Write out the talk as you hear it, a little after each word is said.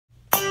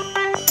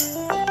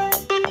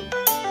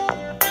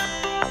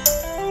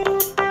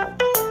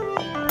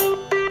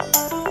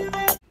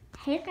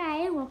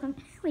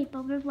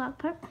Sleepover vlog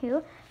part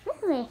 2. This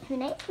is a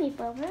 2-night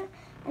sleepover,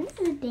 and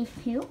this is day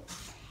 2.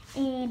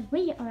 And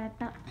we are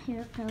about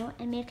to go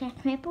and make a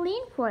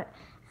trampoline fort.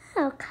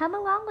 So come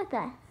along with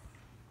us.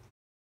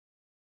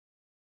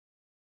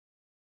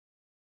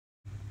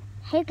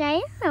 Hey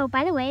guys, so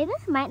by the way,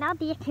 this might not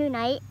be a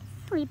 2-night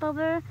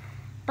sleepover,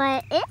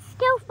 but it's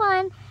still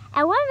fun,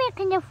 and we're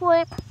making the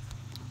fort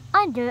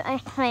under a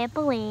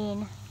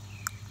trampoline.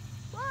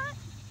 What?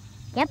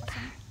 Yep.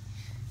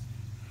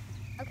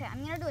 Okay,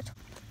 I'm gonna do a tour.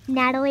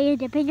 Natalie is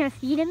dipping her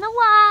feet in the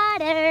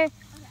water. Okay,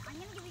 I'm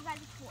gonna give you guys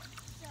a tour.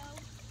 So,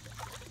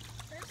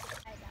 first,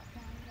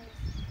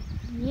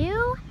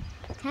 You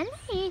can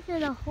see through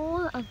the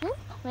hole of this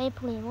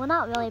trampoline. Well,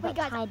 not really, but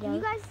guys, kind of.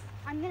 you guys,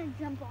 I'm gonna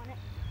jump on it.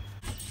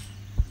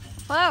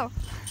 Whoa.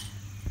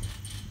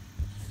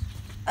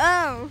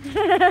 Oh.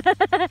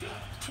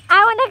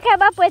 I want to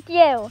come up with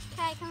you.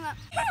 Okay, come up.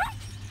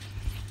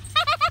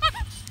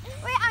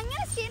 Wait, I'm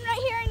gonna stand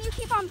right here and you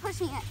keep on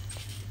pushing it.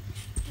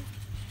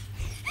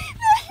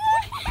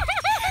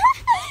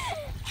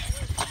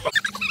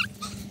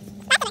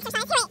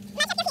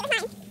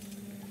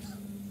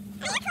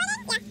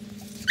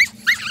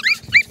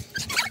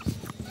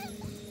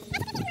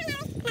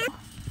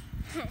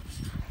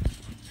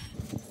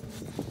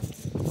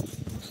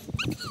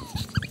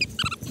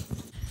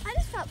 I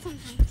just felt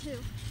something too.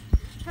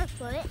 Her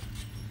foot.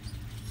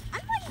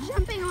 I'm like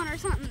jumping on or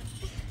something.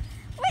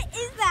 What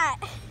is that?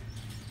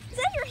 Is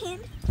that your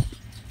hand?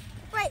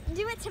 Wait,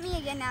 do it to me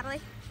again,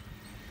 Natalie.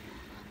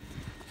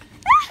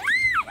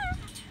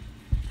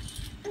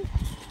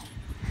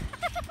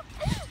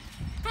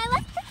 Hey,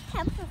 let's just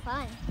jump for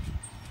fun.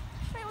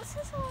 Wait, what's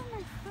this all on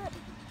my foot?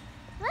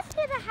 Let's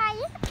do the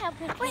highest jump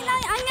we can. Wait,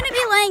 Natalie, I'm gonna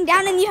be laying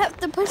down and you have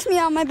to push me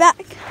on my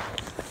back.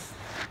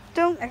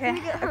 Don't Okay.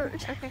 you get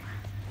hurt. Okay.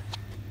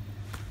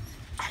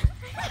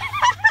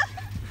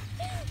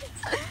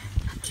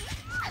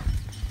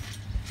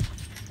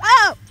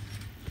 Oh!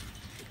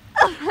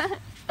 Who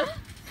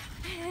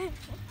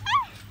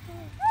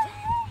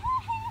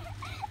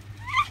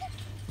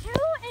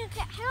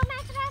am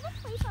I gonna have a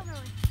sleepover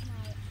with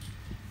tonight?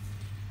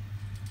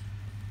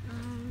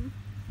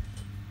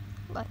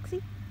 Lexi?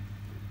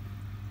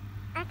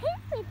 I can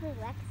sleep with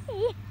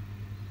Lexi.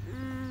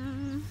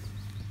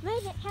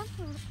 Wait, it counts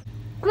for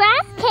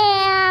Grass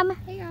Cam!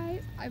 Hey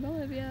guys, I'm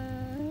Olivia.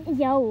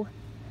 Yo.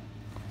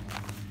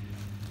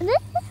 This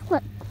is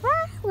what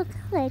grass looks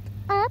like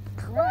up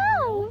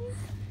close.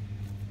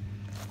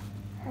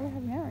 I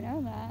have never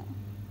known that.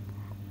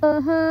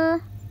 Uh-huh.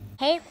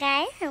 Hey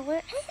guys,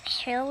 we're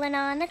chilling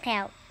on the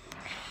couch.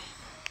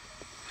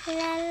 La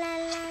la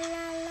la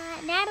la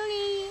la.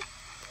 Natalie.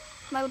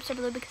 My lips are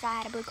blue because I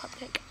had a blue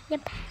cupcake.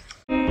 Yep.